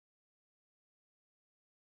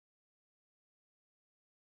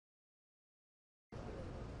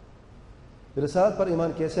رسالت پر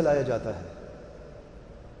ایمان کیسے لایا جاتا ہے؟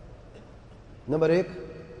 نمبر 1،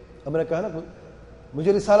 اب میں نے کہا نا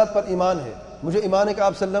مجھے رسالت پر ایمان ہے، مجھے ایمان ہے کہ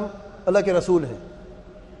آپ صلی اللہ علیہ وسلم اللہ کے رسول ہیں،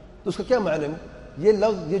 تو اس کا کیا معنی ہے؟ یہ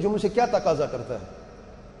لفظ یہ جملے سے کیا تقاضا کرتا ہے؟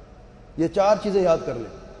 یہ 4 چیزیں یاد کر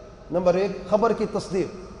لیں۔ نمبر 1، خبر کی تصدیق،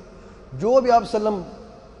 جو بھی آپ صلی اللہ علیہ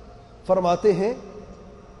وسلم فرماتے ہیں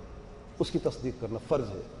اس کی تصدیق کرنا فرض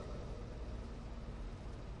ہے۔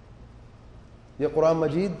 یہ قرآن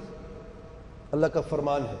مجید اللہ کا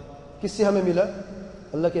فرمان ہے، کس سے ہمیں ملا؟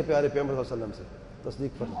 اللہ کے پیارے پیغمبر صلی اللہ علیہ وسلم سے،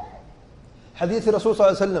 تصدیق فرض ہے۔ حدیث رسول صلی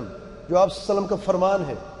اللہ علیہ وسلم جو آپ صلی اللہ علیہ وسلم کا فرمان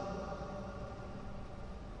ہے،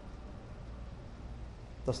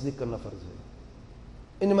 تصدیق کرنا فرض ہے۔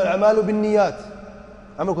 انما الاعمال بالنیات،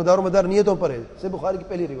 عمل کو دار و مدار نیتوں پر ہے، صحیح بخاری کی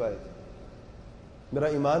پہلی روایت۔ میرا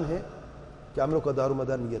ایمان ہے کہ عمل کا دار و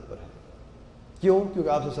مدار نیت پر ہے۔ کیوں؟ کیونکہ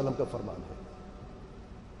آپ صلی اللہ علیہ وسلم کا فرمان ہے۔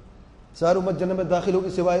 ساری امت جنت میں داخل ہوگی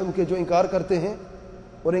سوائے ان کے جو انکار کرتے ہیں،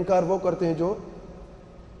 اور انکار وہ کرتے ہیں جو،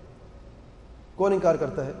 کون انکار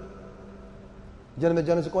کرتا ہے جنت میں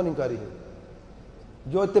جانے سے؟ کون انکاری ہے؟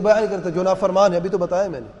 جو اتباع نہیں کرتا، جو نافرمان ہے۔ ابھی تو بتایا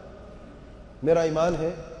میں نے، میرا ایمان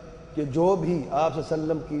ہے کہ جو بھی آپ صلی اللہ علیہ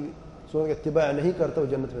وسلم کی سنت کا اتباع نہیں کرتا وہ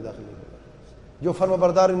جنت میں داخل نہیں ہوگا۔ جو فرما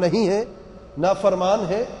بردار نہیں ہے، نافرمان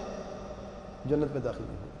ہے، جنت میں داخل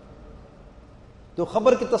نہیں ہوگا۔ تو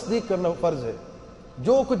خبر کی تصدیق کرنا فرض ہے،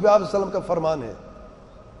 جو کچھ بھی آپ صلی اللہ علیہ وسلم کا فرمان ہے۔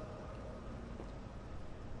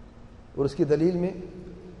 اور اس کی دلیل میں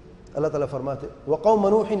اللہ تعالیٰ فرماتے وَقَوْمَ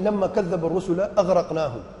نُوحٍ لَمَّا كَذَّبَ الرُّسُلَ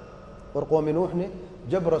أَغْرَقْنَاهُمْ، اور قوم نوح نے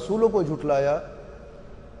جب رسولوں کو جھٹلایا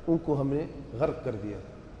ان کو ہم نے غرق کر دیا۔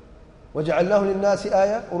 وَجَعَلْنَاهُ لِلنَّاسِ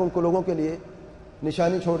آيَةً، اور ان کو لوگوں کے لیے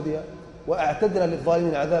نشانی چھوڑ دیا۔ وَأَعْتَدْنَا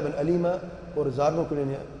لِلظَّالِمِينَ عَذَابًا أَلِيمًا، اور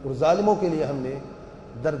ظالموں کے لیے ہم نے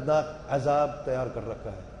دردناک عذاب تیار کر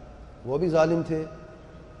رکھا ہے۔ وہ بھی ظالم تھے،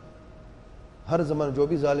 ہر زمان جو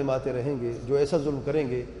بھی ظالم آتے رہیں گے، جو ایسا ظلم کریں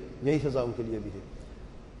گے، یہی سزا ان کے لیے بھی ہے۔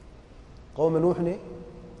 قوم نوح نے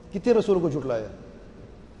کتنے رسولوں کو جھٹلایا؟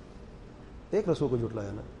 ایک رسول کو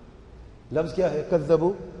جھٹلایا نا۔ لفظ کیا ہے؟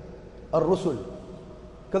 کذبوا الرسل،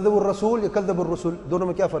 کذبوا الرسول یا کذبوا الرسل، دونوں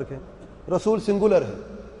میں کیا فرق ہے؟ رسول سنگولر ہے،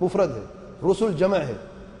 مفرد ہے، رسول جمع ہے،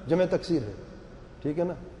 جمع تکسیر ہے، ٹھیک ہے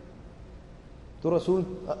نا؟ تو رسول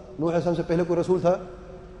نوح علیہ السلام سے پہلے کوئی رسول تھا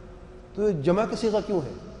تو جمع کا صیغہ کیوں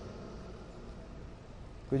ہے؟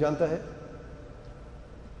 کوئی جانتا ہے؟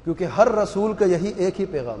 کیونکہ ہر رسول کا یہی ایک ہی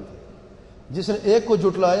پیغام تھا، جس نے ایک کو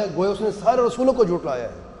جھٹلایا گویا اس نے سارے رسولوں کو جھٹلایا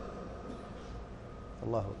ہے۔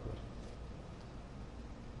 اللہ اکبر۔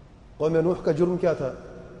 قوم نوح کا جرم کیا تھا؟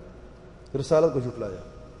 رسالت کو جھٹلایا،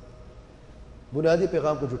 بنیادی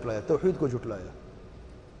پیغام کو جھٹلایا، توحید کو جھٹلایا۔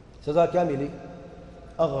 سزا کیا ملی؟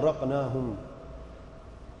 اغرقناہم،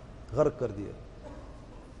 غرق کر دیا۔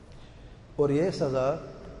 اور یہ سزا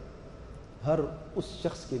ہر اس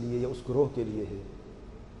شخص کے لیے یا اس گروہ کے لیے ہے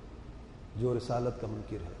جو رسالت کا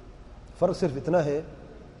منکر ہے۔ فرق صرف اتنا ہے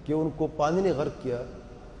کہ ان کو پانی نے غرق کیا،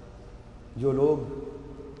 جو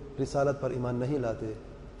لوگ رسالت پر ایمان نہیں لاتے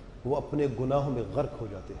وہ اپنے گناہوں میں غرق ہو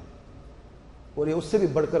جاتے ہیں، اور یہ اس سے بھی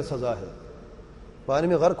بڑھ کر سزا ہے۔ پانی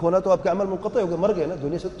میں غرق ہونا تو آپ کا عمل منقطع ہو گیا، مر گئے نا،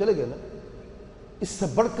 دنیا سے چلے گئے نا۔ اس سے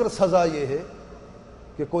بڑھ کر سزا یہ ہے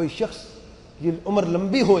کہ کوئی شخص کی عمر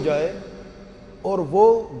لمبی ہو جائے اور وہ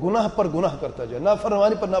گناہ پر گناہ کرتا جائے،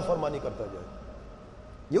 نافرمانی پر نافرمانی کرتا جائے،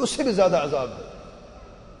 یہ اس سے بھی زیادہ عذاب ہے۔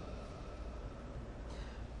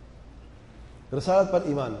 رسالت پر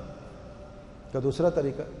ایمان کا دوسرا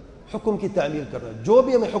طریقہ حکم کی تعمیل کرنا۔ جو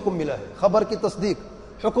بھی ہمیں حکم ملا ہے، خبر کی تصدیق،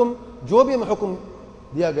 حکم، جو بھی ہمیں حکم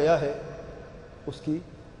دیا گیا ہے اس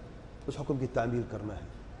حکم کی تعمیل کرنا ہے۔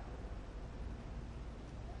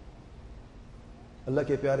 اللہ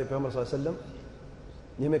کے پیارے پیغمبر صلی اللہ علیہ وسلم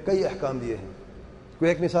نے ہمیں کئی احکام دیے ہیں۔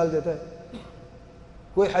 کوئی ایک مثال دیتا ہے،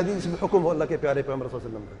 کوئی حدیث میں حکم ہو اللہ کے پیارے پیغمبر صلی اللہ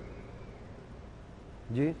علیہ وسلم کا؟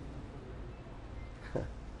 جی،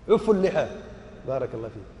 عف اللحى، بارک اللہ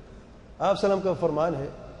فیک۔ آپ صلی اللہ علیہ وسلم کا فرمان ہے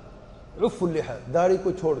عف اللحى، داڑھی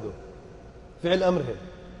کو چھوڑ دو، فعل امر ہے،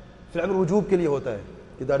 فعل امر وجوب کے لیے ہوتا ہے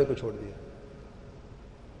کہ داڑھی کو چھوڑ دیا۔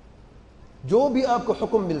 جو بھی آپ کو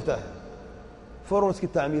حکم ملتا ہے فوراً اس کی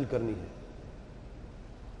تعمیل کرنی ہے۔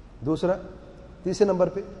 دوسرا، تیسرے نمبر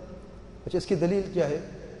پہ، اچھا اس کی دلیل کیا ہے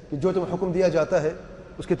کہ جو تمہیں حکم دیا جاتا ہے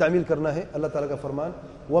اس کی تعمیل کرنا ہے؟ اللہ تعالیٰ کا فرمان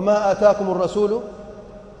وَمَا آتَاكُمُ الرَّسُولُ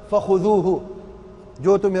فَخُذُوهُ،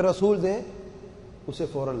 جو تمہیں رسول دیں اسے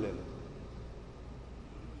فوراً لے لو،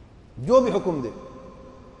 جو بھی حکم دے۔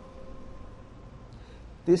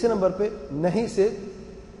 تیسرے نمبر پہ نہیں سے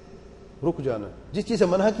رک جانا، جس چیز سے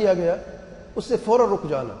منع کیا گیا اس سے فوراً رک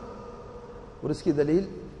جانا، اور اس کی دلیل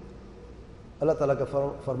اللہ تعالیٰ کا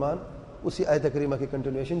فرمان اسی آیت کریمہ کی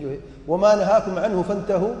کنٹینویشن جو ہے وَمَا نَهَاكُمْ عَنْهُ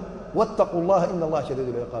فَانْتَهُوا وَاتَّقُوا اللَّهَ إِنَّ اللَّهَ شَدِيدُ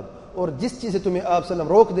الْعِقَابِ، اور جس چیز سے تمہیں آپ صلی اللہ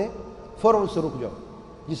علیہ وسلم روک دیں فوراً اس سے رک جاؤ،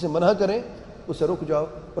 جس سے منع کریں اس سے رک جاؤ،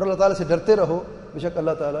 اور اللہ تعالیٰ سے ڈرتے رہو، بے شک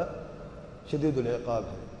اللہ تعالیٰ شدید العقاب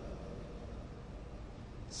ہے،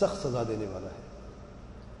 سخت سزا دینے والا ہے۔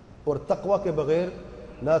 اور تقوی کے بغیر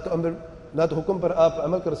نہ تو حکم پر آپ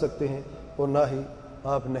عمل کر سکتے ہیں اور نہ ہی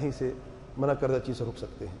آپ نہیں سے منع کردہ چیز سے رک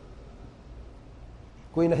سکتے ہیں۔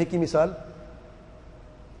 کوئی نہیں کی مثال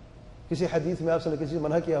کسی حدیث میں آپ نے کسی سے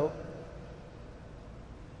منع کیا ہو،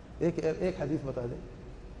 ایک حدیث بتا دیں۔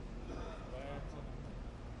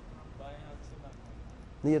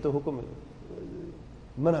 نہیں، یہ تو حکم ہے،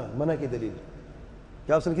 منع کی دلیل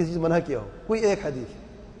کہ آپ نے کسی سے منع کیا ہو، کوئی ایک حدیث۔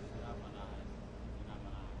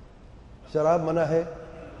 شراب منع ہے،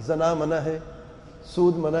 زنا منع ہے،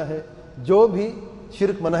 سود منع ہے، جو بھی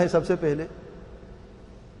شرک منع ہے سب سے پہلے،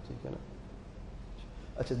 ٹھیک ہے نا۔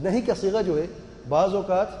 اچھا، نہیں کا صیغہ جو ہے بعض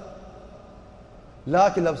اوقات لا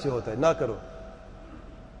کے لفظ سے ہوتا ہے، نہ کرو،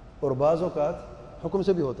 اور بعض اوقات حکم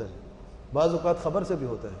سے بھی ہوتا ہے، بعض اوقات خبر سے بھی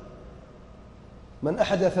ہوتا ہے۔ من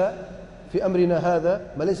احدث فی امرنا هذا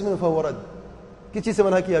ما ليس منه فهو رد، کس چیز سے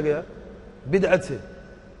منع کیا گیا؟ بدعت سے۔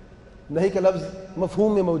 نہیں کا لفظ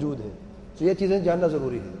مفہوم میں موجود ہے، تو یہ چیزیں جاننا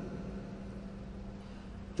ضروری ہے۔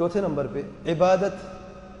 چوتھے نمبر پہ عبادت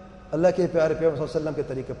اللہ کے پیارے پیغمبر صلی اللہ علیہ وسلم کے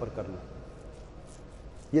طریقے پر کرنا،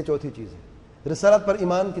 یہ چوتھی چیز ہے۔ رسالت پر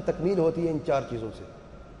ایمان کی تکمیل ہوتی ہے ان چار چیزوں سے۔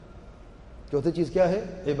 چوتھی چیز کیا ہے؟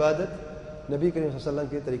 عبادت نبی کریم صلی اللہ علیہ وسلم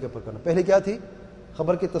کے طریقے پر کرنا۔ پہلے کیا تھی؟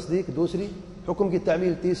 خبر کی تصدیق، دوسری حکم کی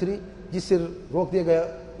تعمیل، تیسری جس سے روک دیا گیا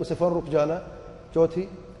اسے فوراً رک جانا، چوتھی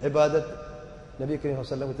عبادت نبی کریم صلی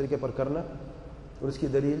اللہ علیہ وسلم کے طریقے پر کرنا، اور اس کی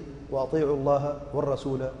دلیل وَأَطِيعُوا اللَّهَ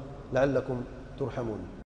وَالرَّسُولَ لَعَلَّكُمْ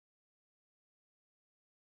تُرْحَمُونَ۔